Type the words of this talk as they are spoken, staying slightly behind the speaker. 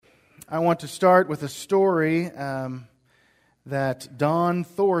I want to start with a story that Don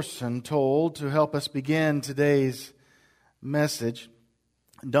Thorson told to help us begin today's message.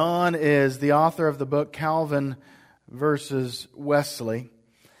 Don is the author of the book Calvin versus Wesley.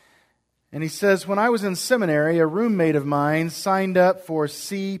 And he says, when I was in seminary, a roommate of mine signed up for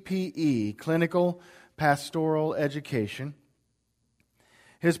CPE, Clinical Pastoral Education.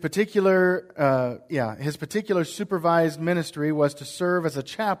 His particular supervised ministry was to serve as a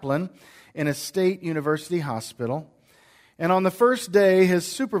chaplain in a state university hospital. And on the first day, his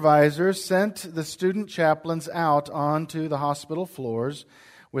supervisor sent the student chaplains out onto the hospital floors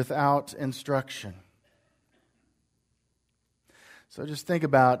without instruction. So just think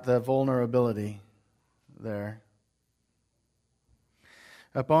about the vulnerability there.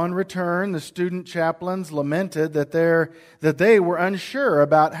 Upon return, the student chaplains lamented that they were unsure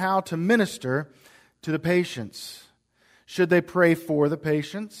about how to minister to the patients. Should they pray for the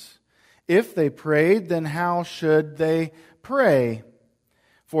patients? If they prayed, then how should they pray?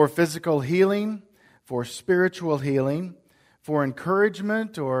 For physical healing, for spiritual healing, for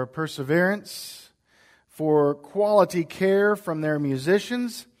encouragement or perseverance, for quality care from their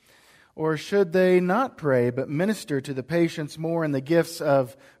musicians? Or should they not pray, but minister to the patients more in the gifts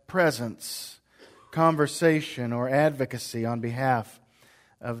of presence, conversation, or advocacy on behalf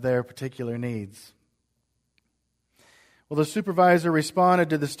of their particular needs? Well, the supervisor responded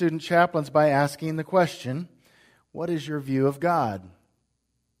to the student chaplains by asking the question, what is your view of God?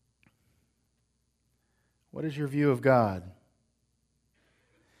 What is your view of God?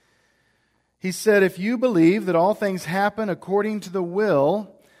 He said, if you believe that all things happen according to the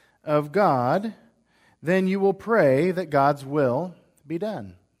will of God, then you will pray that God's will be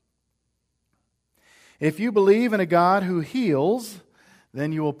done. If you believe in a God who heals,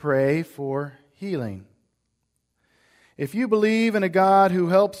 then you will pray for healing. If you believe in a God who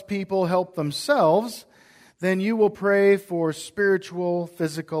helps people help themselves, then you will pray for spiritual,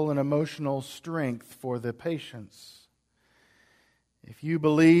 physical, and emotional strength for the patients. If you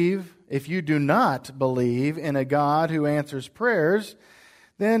do not believe in a God who answers prayers,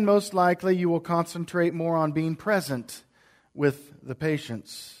 then most likely you will concentrate more on being present with the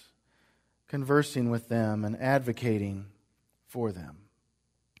patients, conversing with them, and advocating for them.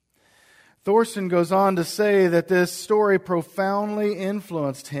 Thorson goes on to say that this story profoundly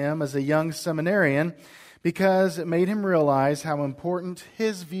influenced him as a young seminarian because it made him realize how important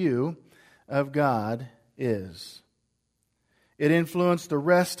his view of God is. It influenced the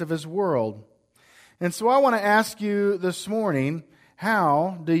rest of his world. And so I want to ask you this morning,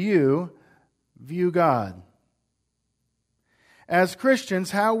 how do you view God? As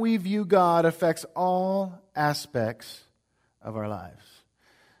Christians, how we view God affects all aspects of our lives.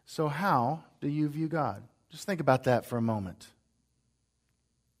 So how do you view God? Just think about that for a moment.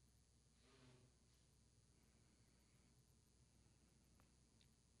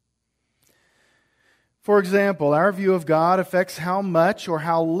 For example, our view of God affects how much or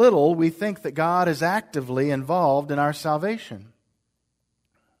how little we think that God is actively involved in our salvation.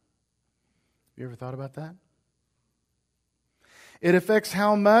 You ever thought about that? It affects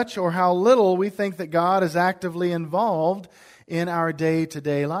how much or how little we think that God is actively involved in our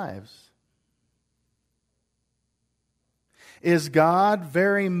day-to-day lives. Is God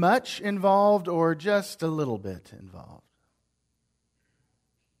very much involved or just a little bit involved?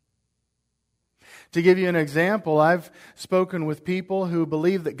 To give you an example, I've spoken with people who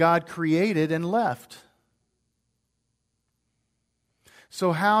believe that God created and left.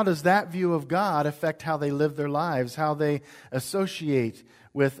 So how does that view of God affect how they live their lives, how they associate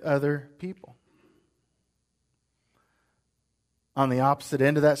with other people? On the opposite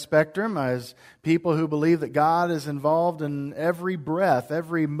end of that spectrum is people who believe that God is involved in every breath,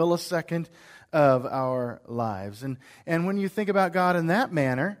 every millisecond of our lives. And when you think about God in that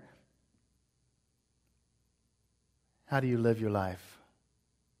manner, how do you live your life?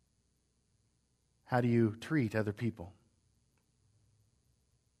 How do you treat other people?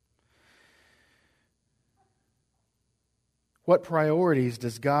 What priorities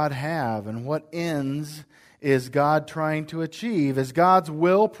does God have, and what ends is God trying to achieve? Is God's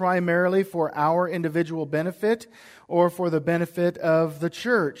will primarily for our individual benefit or for the benefit of the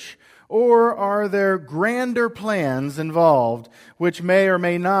church? Or are there grander plans involved which may or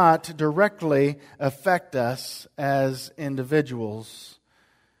may not directly affect us as individuals?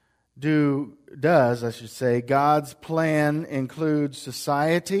 Does God's plan include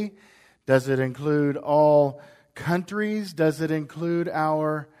society? Does it include all countries? Does it include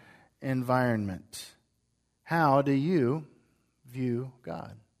our environment? How do you view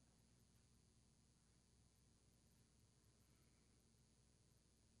God?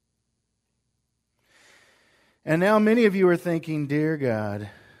 And now many of you are thinking, dear God,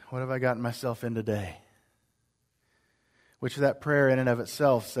 what have I gotten myself in today? Which that prayer in and of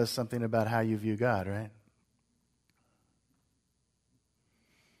itself says something about how you view God, right?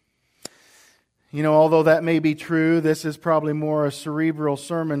 You know, although that may be true, this is probably more a cerebral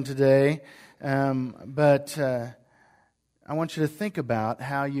sermon today. But I want you to think about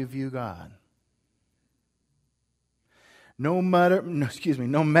how you view God. No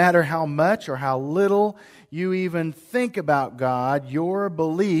matter how much or how little you even think about God, your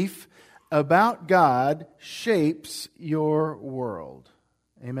belief about God shapes your world.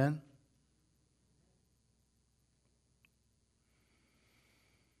 Amen?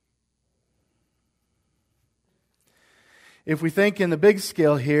 If we think in the big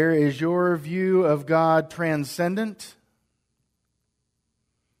scale here, is your view of God transcendent?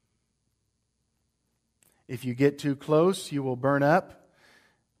 If you get too close, you will burn up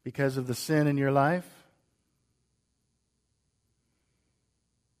because of the sin in your life.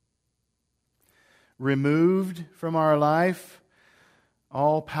 Removed from our life,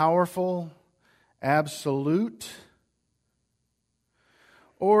 all-powerful, absolute?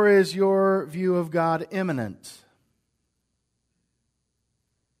 Or is your view of God immanent?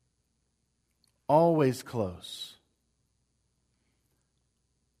 Always close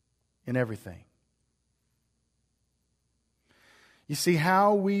in everything. You see,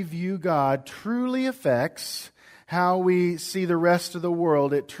 how we view God truly affects how we see the rest of the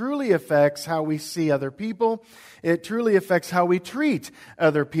world. It truly affects how we see other people. It truly affects how we treat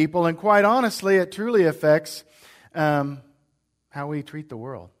other people. And quite honestly, it truly affects how we treat the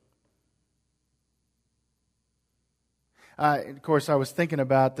world. Of course, I was thinking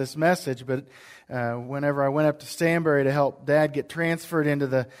about this message, but whenever I went up to Stanbury to help Dad get transferred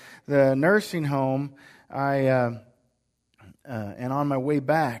into the nursing home, and on my way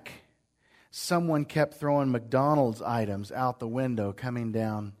back, someone kept throwing McDonald's items out the window coming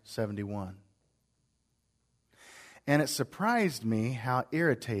down 71. And it surprised me how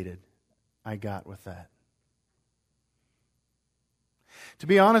irritated I got with that. To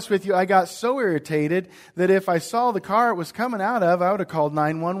be honest with you, I got so irritated that if I saw the car it was coming out of, I would have called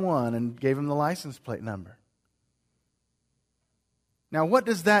 911 and gave him the license plate number. Now, what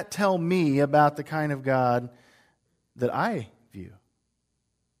does that tell me about the kind of God that I view?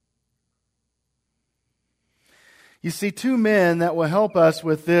 You see, two men that will help us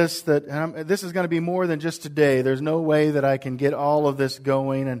with this, this is going to be more than just today. There's no way that I can get all of this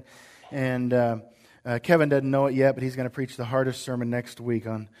going, and Kevin doesn't know it yet, but he's going to preach the hardest sermon next week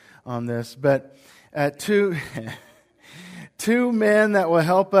on this. But two men that will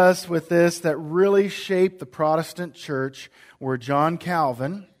help us with this that really shaped the Protestant church were John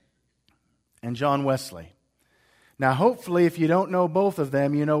Calvin and John Wesley. Now, hopefully, if you don't know both of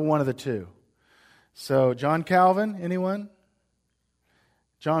them, you know one of the two. So, John Calvin, anyone?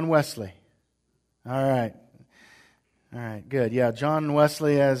 John Wesley. All right, good. Yeah, John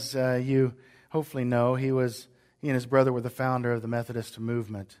Wesley, as you hopefully know, he and his brother were the founder of the Methodist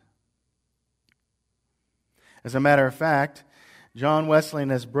movement. As a matter of fact, John Wesley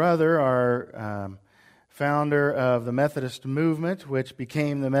and his brother are founder of the Methodist movement, which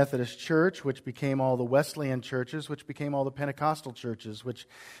became the Methodist Church, which became all the Wesleyan churches, which became all the Pentecostal churches, which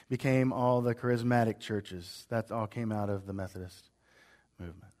became all the charismatic churches. That all came out of the Methodist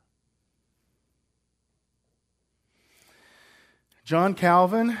movement. John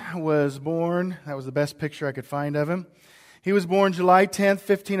Calvin was born, that was the best picture I could find of him. He was born July 10th,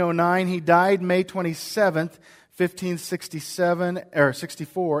 1509. He died May 27th,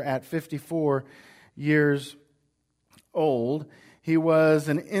 64 at 54 years old. He was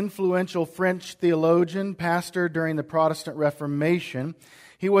an influential French theologian, pastor during the Protestant Reformation.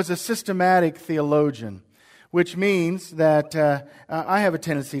 He was a systematic theologian, which means that I have a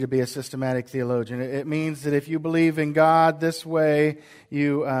tendency to be a systematic theologian. It means that if you believe in God this way,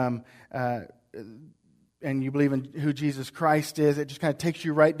 and you believe in who Jesus Christ is, it just kind of takes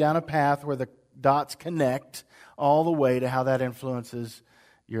you right down a path where the dots connect all the way to how that influences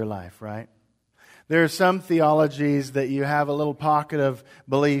your life, right? There are some theologies that you have a little pocket of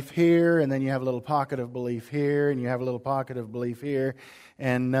belief here, and then you have a little pocket of belief here, and you have a little pocket of belief here,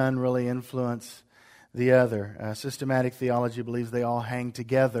 and none really influence the other. Systematic theology believes they all hang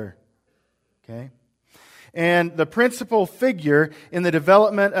together. Okay? And the principal figure in the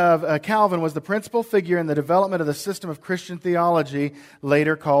development of Calvin was the principal figure in the development of the system of Christian theology,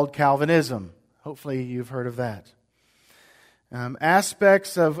 later called Calvinism. Hopefully you've heard of that.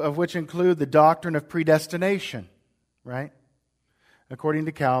 Aspects of which include the doctrine of predestination, right? According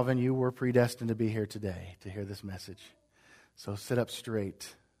to Calvin, you were predestined to be here today to hear this message. So sit up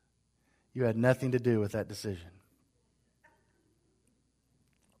straight. You had nothing to do with that decision.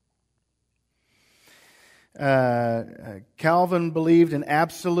 Calvin believed in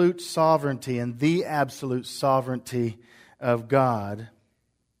absolute sovereignty and the absolute sovereignty of God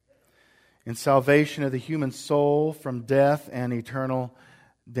in salvation of the human soul from death and eternal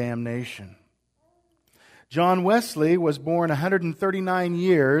damnation. John Wesley was born 139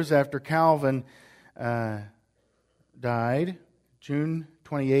 years after Calvin died, June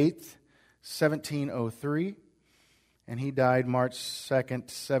 28th, 1703, and he died March 2nd,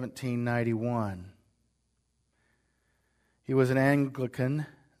 1791. He was an Anglican,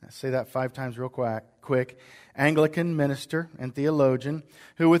 I say that 5 times real quick, Anglican minister and theologian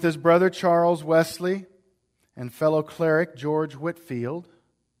who with his brother Charles Wesley and fellow cleric George Whitefield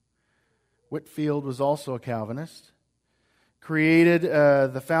was also a Calvinist, created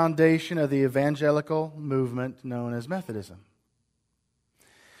the foundation of the evangelical movement known as Methodism.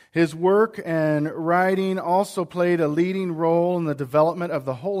 His work and writing also played a leading role in the development of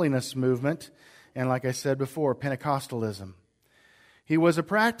the holiness movement and, like I said before, Pentecostalism. He was a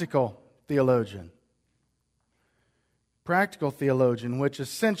practical theologian, which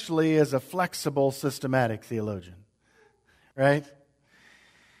essentially is a flexible, systematic theologian, right?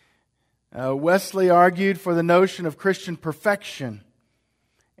 Wesley argued for the notion of Christian perfection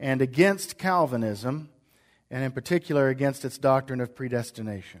and against Calvinism, and in particular against its doctrine of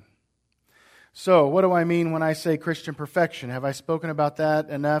predestination. So, what do I mean when I say Christian perfection? Have I spoken about that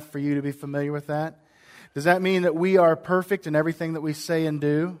enough for you to be familiar with that? Does that mean that we are perfect in everything that we say and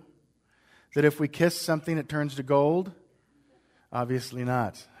do? That if we kiss something, it turns to gold? Obviously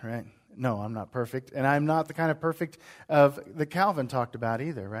not, right? No, I'm not perfect. And I'm not the kind of perfect that Calvin talked about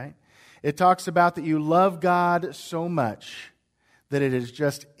either, right? It talks about that you love God so much that it is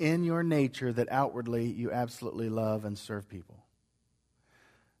just in your nature that outwardly you absolutely love and serve people.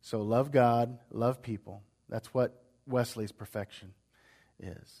 So love God, love people. That's what Wesley's perfection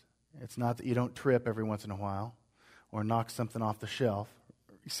is. It's not that you don't trip every once in a while or knock something off the shelf.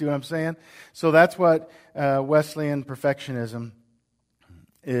 You see what I'm saying? So that's what Wesleyan perfectionism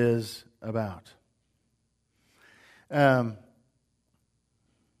is about.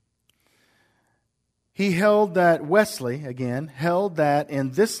 Wesley held that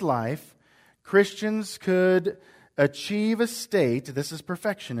in this life, Christians could achieve a state, this is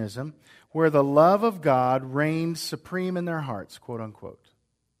perfectionism, where the love of God reigned supreme in their hearts, quote unquote.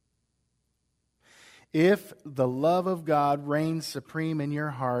 If the love of God reigns supreme in your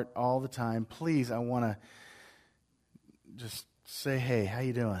heart all the time, please, I want to just say, hey, how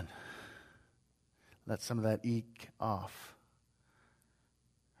you doing? Let some of that eke off.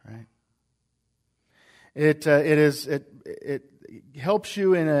 Right? It helps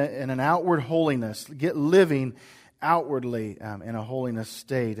you in an outward holiness, get living outwardly in a holiness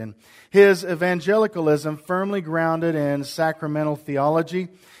state. And his evangelicalism, firmly grounded in sacramental theology,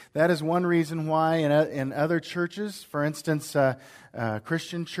 that is one reason why in other churches, for instance,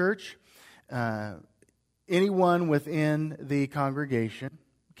 Christian church, anyone within the congregation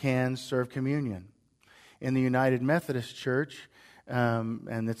can serve communion. In the United Methodist Church,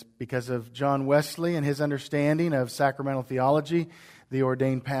 and it's because of John Wesley and his understanding of sacramental theology, the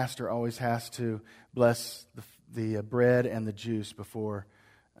ordained pastor always has to bless the bread and the juice before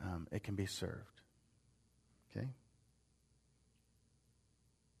it can be served. Okay?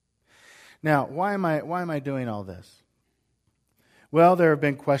 Now, why am I doing all this? Well, there have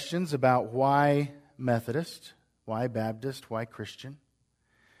been questions about why Methodist, why Baptist, why Christian.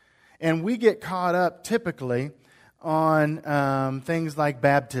 And we get caught up typically on things like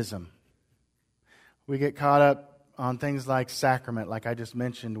baptism. We get caught up on things like sacrament, like I just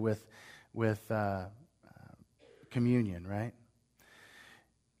mentioned with communion, right?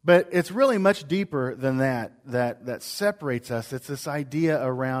 But it's really much deeper than that separates us. It's this idea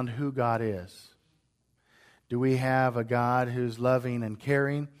around who God is. Do we have a God who's loving and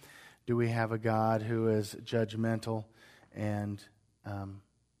caring? Do we have a God who is judgmental and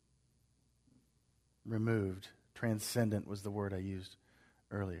removed? Transcendent was the word I used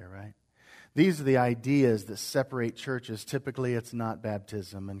earlier, right? These are the ideas that separate churches. Typically, it's not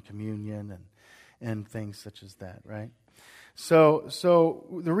baptism and communion and things such as that, right? So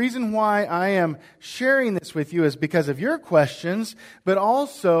the reason why I am sharing this with you is because of your questions, but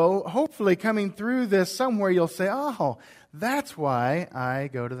also hopefully coming through this somewhere you'll say, oh, that's why I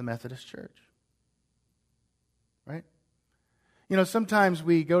go to the Methodist Church. Right? You know, sometimes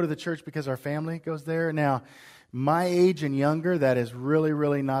we go to the church because our family goes there. Now, my age and younger, that is really,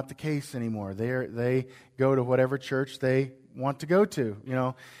 really not the case anymore. They go to whatever church they want to go to, you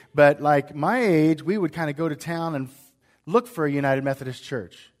know. But like my age, we would kind of go to town and Look for a United Methodist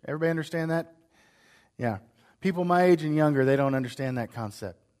Church. Everybody understand that? Yeah. People my age and younger, they don't understand that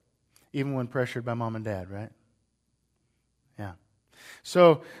concept. Even when pressured by mom and dad, right? Yeah.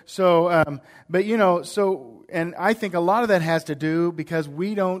 And I think a lot of that has to do because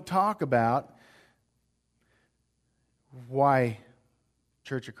we don't talk about why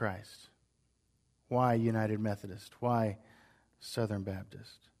Church of Christ, why United Methodist, why Southern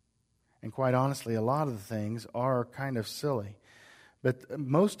Baptist. And quite honestly, a lot of the things are kind of silly. But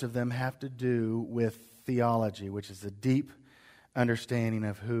most of them have to do with theology, which is a deep understanding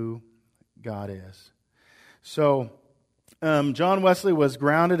of who God is. So, John Wesley was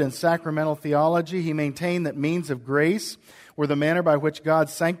grounded in sacramental theology. He maintained that means of grace were the manner by which God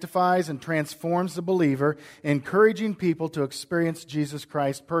sanctifies and transforms the believer, encouraging people to experience Jesus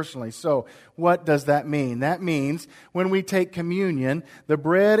Christ personally. So, what does that mean? That means when we take communion, the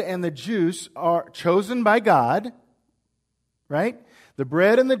bread and the juice are chosen by God, right? The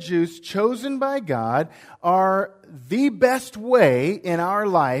bread and the juice chosen by God are the best way in our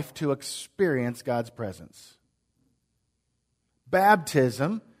life to experience God's presence.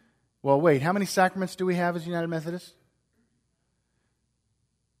 Baptism. Well, wait, how many sacraments do we have as United Methodists?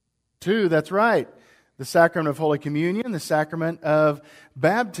 2, that's right. The sacrament of Holy Communion, the sacrament of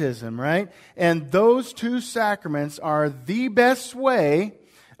baptism, right? And those 2 sacraments are the best way,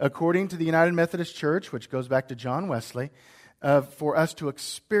 according to the United Methodist Church, which goes back to John Wesley, for us to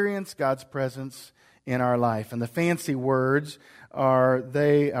experience God's presence in our life. And the fancy words are,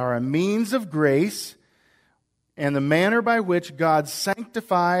 they are a means of grace and the manner by which God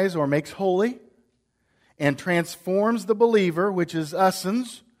sanctifies or makes holy and transforms the believer, which is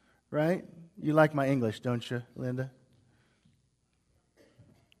us'ns, right? You like my English, don't you, Linda?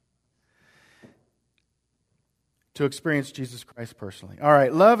 To experience Jesus Christ personally. All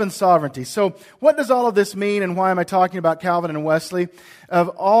right, love and sovereignty. So what does all of this mean, and why am I talking about Calvin and Wesley? Of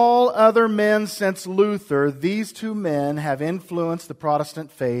all other men since Luther, these 2 men have influenced the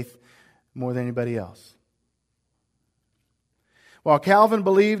Protestant faith more than anybody else. While Calvin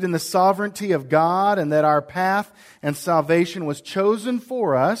believed in the sovereignty of God and that our path and salvation was chosen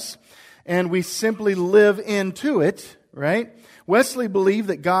for us, and we simply live into it, right? Wesley believed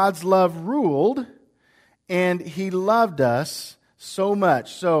that God's love ruled, and He loved us so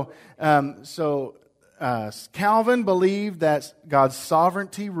much. So Calvin believed that God's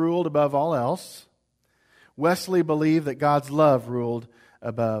sovereignty ruled above all else. Wesley believed that God's love ruled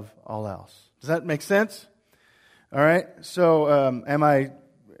above all else. Does that make sense? All right. So,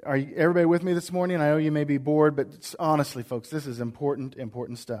 are you, everybody with me this morning? I know you may be bored, but honestly, folks, this is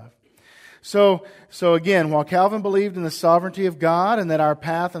important stuff. So again, while Calvin believed in the sovereignty of God and that our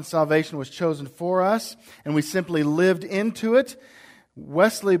path and salvation was chosen for us, and we simply lived into it,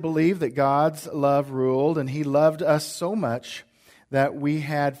 Wesley believed that God's love ruled, and He loved us so much that we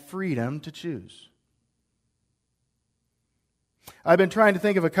had freedom to choose. I've been trying to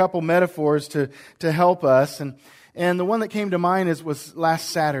think of a couple metaphors to help us, and the one that came to mind was last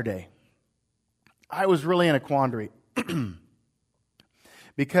Saturday. I was really in a quandary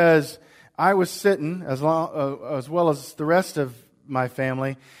because I was sitting, as well as the rest of my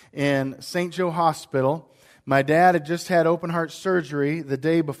family, in St. Joe Hospital. My dad had just had open heart surgery the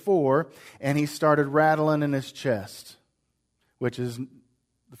day before, and he started rattling in his chest, which is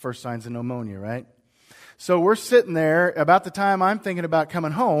the first signs of pneumonia, right? So we're sitting there about the time I'm thinking about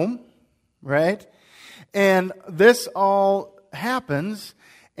coming home, right? And this all happens,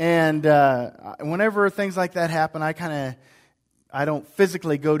 and whenever things like that happen, I don't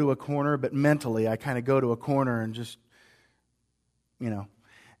physically go to a corner, but mentally I kind of go to a corner and just,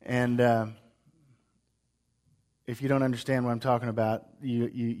 and if you don't understand what I'm talking about,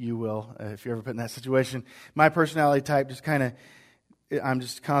 you will if you're ever put in that situation. My personality type just I'm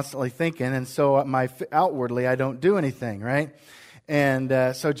just constantly thinking, and so outwardly I don't do anything, right?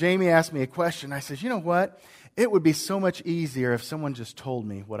 And so Jamie asked me a question. I said, you know what? It would be so much easier if someone just told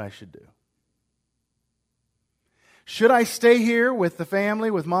me what I should do. Should I stay here with the family,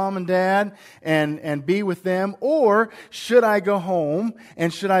 with mom and dad, and be with them? Or should I go home,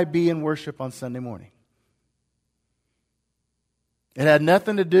 and should I be in worship on Sunday morning? It had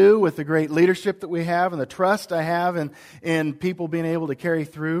nothing to do with the great leadership that we have and the trust I have in people being able to carry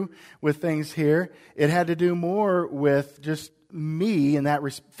through with things here. It had to do more with just me and that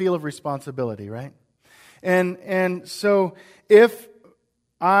feel of responsibility, right? And so if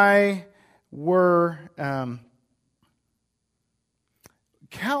I were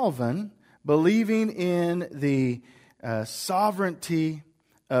Calvin, believing in the sovereignty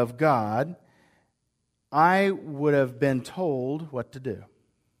of God, I would have been told what to do.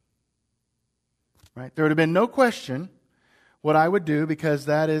 Right? There would have been no question what I would do, because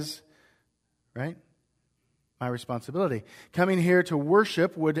that is, right, my responsibility. Coming here to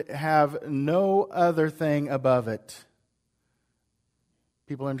worship would have no other thing above it.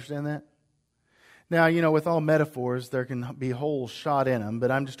 People understand that? Now, with all metaphors, there can be holes shot in them,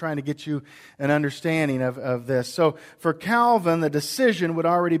 but I'm just trying to get you an understanding of this. So for Calvin, the decision would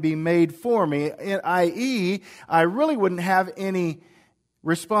already be made for me, i.e., I really wouldn't have any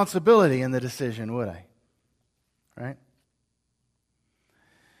responsibility in the decision, would I? Right?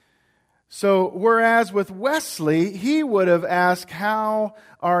 So whereas with Wesley, he would have asked, how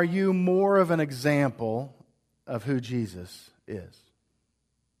are you more of an example of who Jesus is?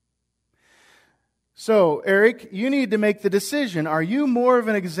 So, Eric, you need to make the decision. Are you more of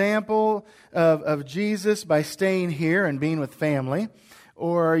an example of Jesus by staying here and being with family?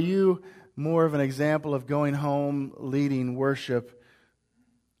 Or are you more of an example of going home, leading worship,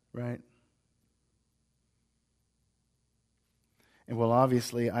 right? And well,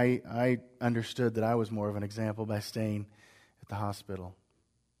 obviously, I understood that I was more of an example by staying at the hospital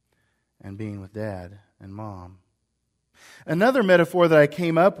and being with Dad and Mom. Another metaphor that I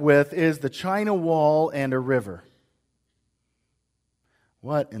came up with is the China Wall and a river.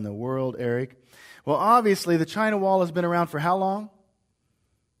 What in the world, Eric? Well, obviously, the China Wall has been around for how long?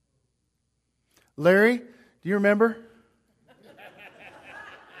 Larry, do you remember?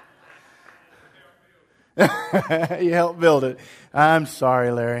 You helped build it. I'm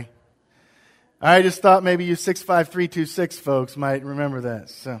sorry, Larry. I just thought maybe you 65326 folks might remember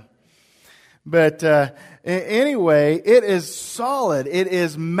that. But anyway, it is solid. It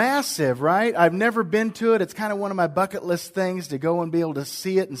is massive, right? I've never been to it. It's kind of one of my bucket list things to go and be able to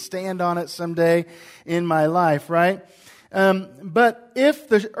see it and stand on it someday in my life, right? But if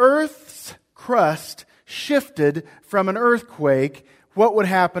the Earth's crust shifted from an earthquake, what would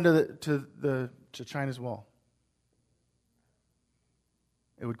happen to China's wall?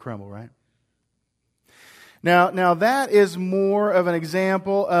 It would crumble, right? Now that is more of an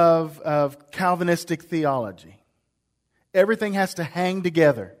example of Calvinistic theology. Everything has to hang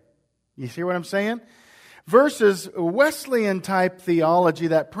together. You see what I'm saying? Versus Wesleyan type theology,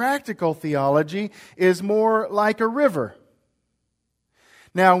 that practical theology, is more like a river.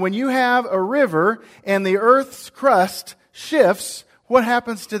 Now, when you have a river and the earth's crust shifts, what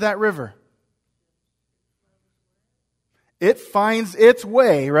happens to that river? It finds its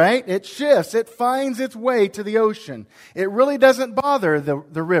way, right? It shifts. It finds its way to the ocean. It really doesn't bother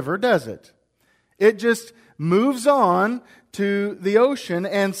the river, does it? It just moves on to the ocean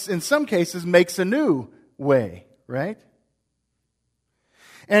and in some cases makes a new way, right?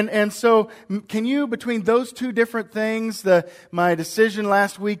 And so can you, between those two different things, my decision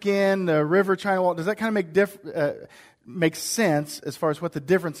last weekend, the river, China Wall, does that kind of make sense as far as what the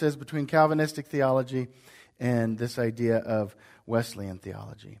difference is between Calvinistic theology and this idea of Wesleyan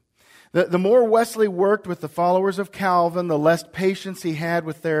theology? The more Wesley worked with the followers of Calvin, the less patience he had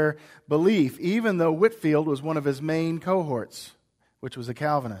with their belief, even though Whitefield was one of his main cohorts, which was a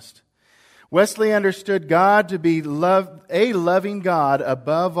Calvinist. Wesley understood God to be a loving God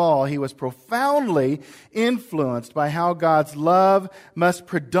above all. He was profoundly influenced by how God's love must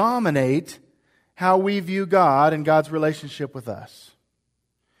predominate how we view God and God's relationship with us.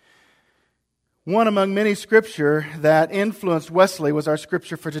 One among many scripture that influenced Wesley was our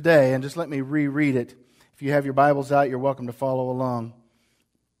scripture for today. And just let me reread it. If you have your Bibles out, you're welcome to follow along.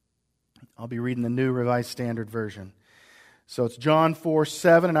 I'll be reading the New Revised Standard Version. So it's John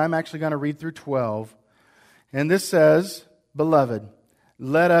 4:7, and I'm actually going to read through 12. And this says, "Beloved,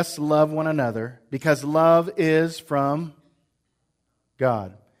 let us love one another, because love is from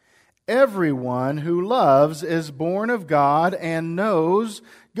God. Everyone who loves is born of God and knows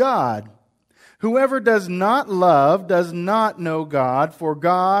God. Whoever does not love does not know God, for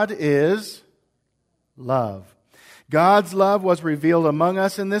God is love. God's love was revealed among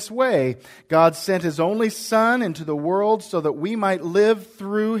us in this way. God sent His only Son into the world so that we might live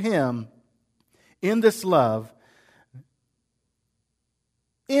through Him. In this is love.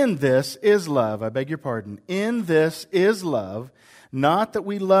 In this is love, not that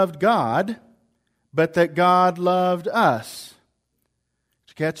we loved God, but that God loved us."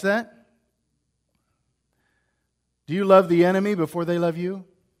 Did you catch that? Do you love the enemy before they love you?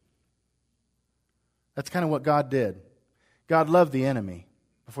 That's kind of what God did. God loved the enemy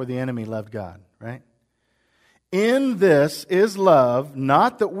before the enemy loved God, right? In this is love,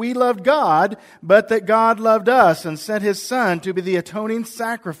 not that we loved God, but that God loved us and sent His Son to be the atoning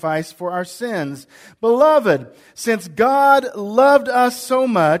sacrifice for our sins. Beloved, since God loved us so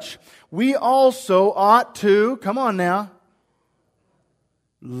much, we also ought to, come on now,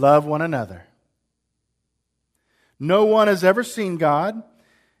 love one another. No one has ever seen God.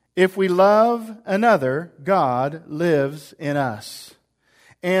 If we love another, God lives in us,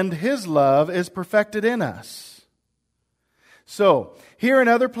 and His love is perfected in us. So, here and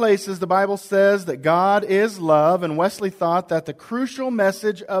other places, the Bible says that God is love, and Wesley thought that the crucial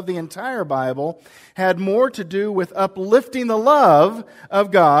message of the entire Bible had more to do with uplifting the love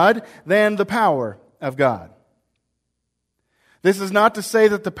of God than the power of God. This is not to say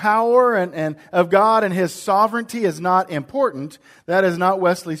that the power of God and His sovereignty is not important. That is not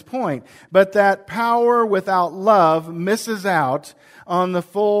Wesley's point. But that power without love misses out on the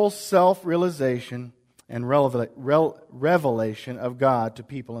full self-realization and revelation of God to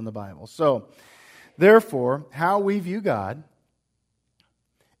people in the Bible. So, therefore, how we view God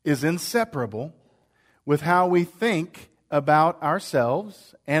is inseparable with how we think about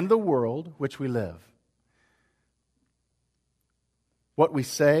ourselves and the world which we live. What we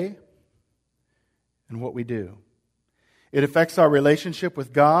say and what we do. It affects our relationship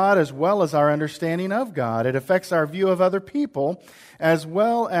with God as well as our understanding of God. It affects our view of other people as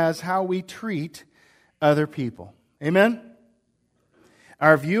well as how we treat other people. Amen?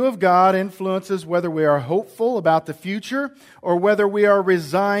 Our view of God influences whether we are hopeful about the future or whether we are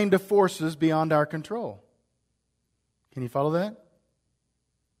resigned to forces beyond our control. Can you follow that?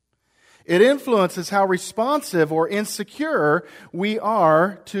 It influences how responsive or insecure we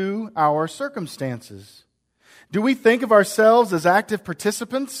are to our circumstances. Do we think of ourselves as active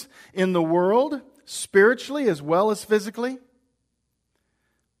participants in the world, spiritually as well as physically?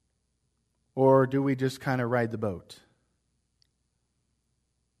 Or do we just kind of ride the boat?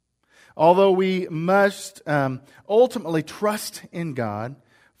 Although we must ultimately trust in God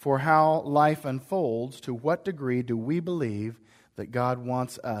for how life unfolds, to what degree do we believe that God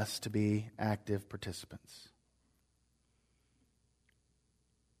wants us to be active participants?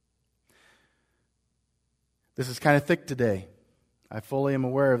 This is kind of thick today. I fully am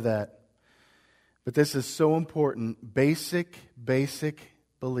aware of that. But this is so important. Basic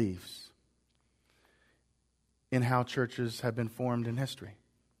beliefs in how churches have been formed in history.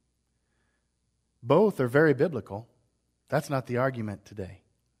 Both are very biblical. That's not the argument today.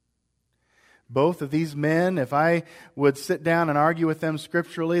 Both of these men, if I would sit down and argue with them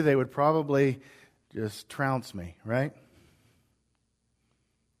scripturally, they would probably just trounce me, right?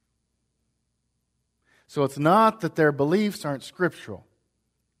 So it's not that their beliefs aren't scriptural.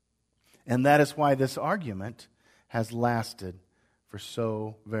 And that is why this argument has lasted for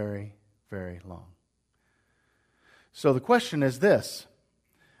so very, very long. So the question is this.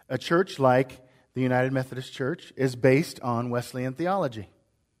 A church like the United Methodist Church is based on Wesleyan theology,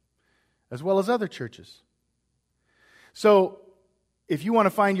 as well as other churches. So, if you want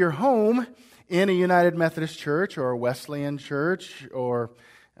to find your home in a United Methodist Church or a Wesleyan church or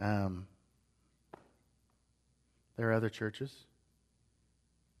there are other churches,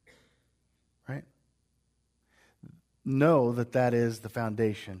 right? Know that that is the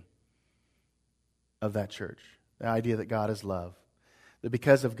foundation of that church. The idea that God is love. That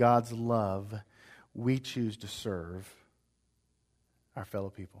because of God's love, we choose to serve our fellow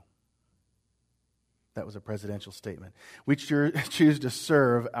people. That was a presidential statement. We choose to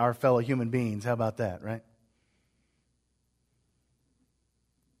serve our fellow human beings. How about that, right?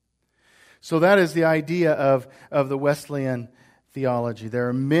 So that is the idea of the Wesleyan theology. There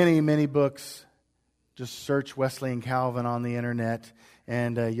are many books. Just search Wesleyan Calvin on the internet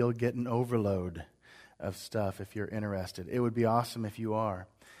and you'll get an overload of stuff if you're interested. It would be awesome if you are.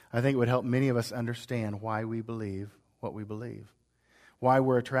 I think it would help many of us understand why we believe what we believe. Why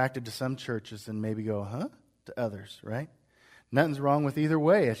we're attracted to some churches and maybe go, to others, right? Nothing's wrong with either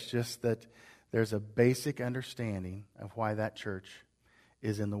way. It's just that there's a basic understanding of why that church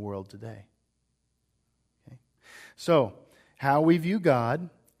is in the world today. Okay? So, how we view God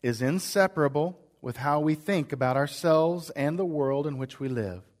is inseparable with how we think about ourselves and the world in which we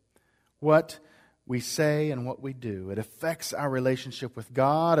live. What we say and what we do. It affects our relationship with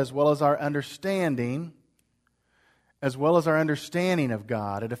God as well as our understanding of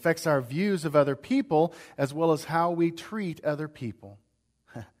God. It affects our views of other people as well as how we treat other people.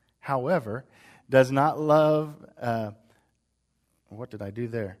 However, does not love... what did I do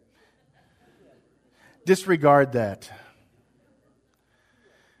there? Disregard that.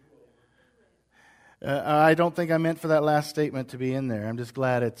 I don't think I meant for that last statement to be in there. I'm just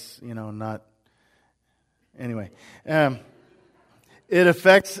glad it's, not... Anyway, it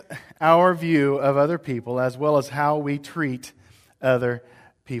affects our view of other people as well as how we treat other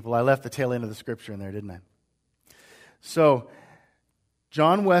people. I left the tail end of the scripture in there, didn't I? So,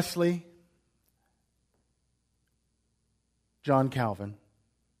 John Wesley, John Calvin,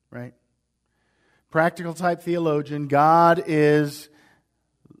 right? practical type theologian, God is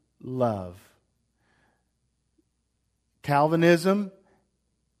love. Calvinism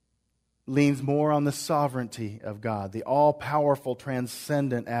leans more on the sovereignty of God, the all-powerful,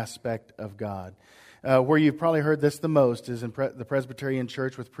 transcendent aspect of God. Where you've probably heard this the most is in the Presbyterian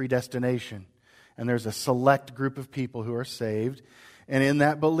Church with predestination. And there's a select group of people who are saved. And in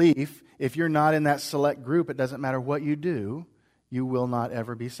that belief, if you're not in that select group, it doesn't matter what you do, you will not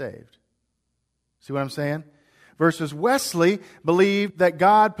ever be saved. See what I'm saying? Versus Wesley believed that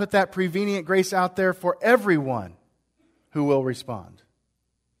God put that prevenient grace out there for everyone who will respond.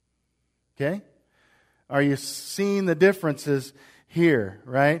 Okay? Are you seeing the differences here,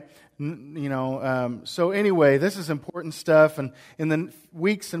 right? So anyway, this is important stuff, and in the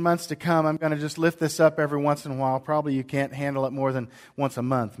weeks and months to come, I'm going to just lift this up every once in a while. Probably you can't handle it more than once a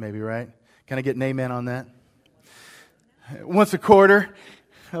month, maybe, right? Can I get an amen on that? Once a quarter,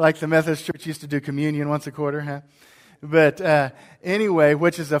 like the Methodist Church used to do communion once a quarter, huh? But anyway,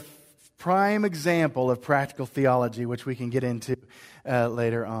 which is a prime example of practical theology, which we can get into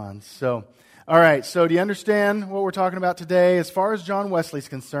later on. So, all right, so do you understand what we're talking about today? As far as John Wesley's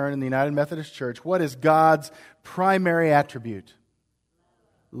concerned in the United Methodist Church, what is God's primary attribute?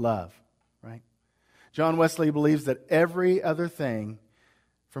 Love, right? John Wesley believes that every other thing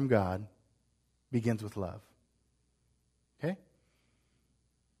from God begins with love. Okay?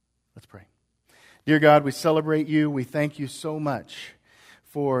 Let's pray. Dear God, we celebrate you. We thank you so much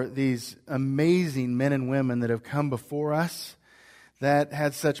for these amazing men and women that have come before us that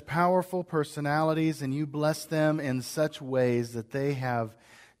had such powerful personalities, and you bless them in such ways that they have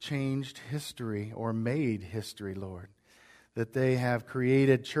changed history or made history, Lord. That they have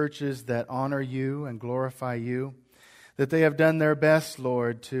created churches that honor you and glorify you. That they have done their best,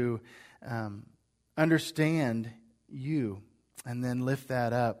 Lord, to understand you and then lift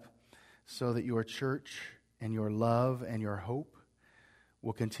that up so that your church and your love and your hope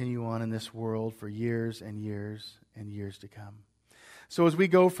will continue on in this world for years and years and years to come. So as we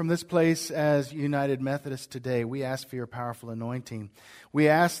go from this place as United Methodists today, we ask for your powerful anointing. We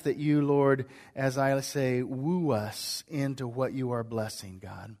ask that you, Lord, as I say, woo us into what you are blessing,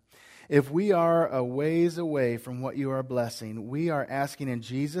 God. If we are a ways away from what you are blessing, we are asking in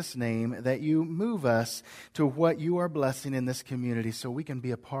Jesus' name that you move us to what you are blessing in this community so we can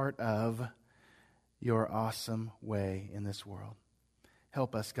be a part of your awesome way in this world.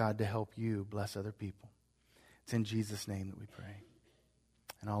 Help us, God, to help you bless other people. It's in Jesus' name that we pray.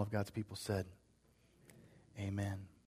 And all of God's people said, amen.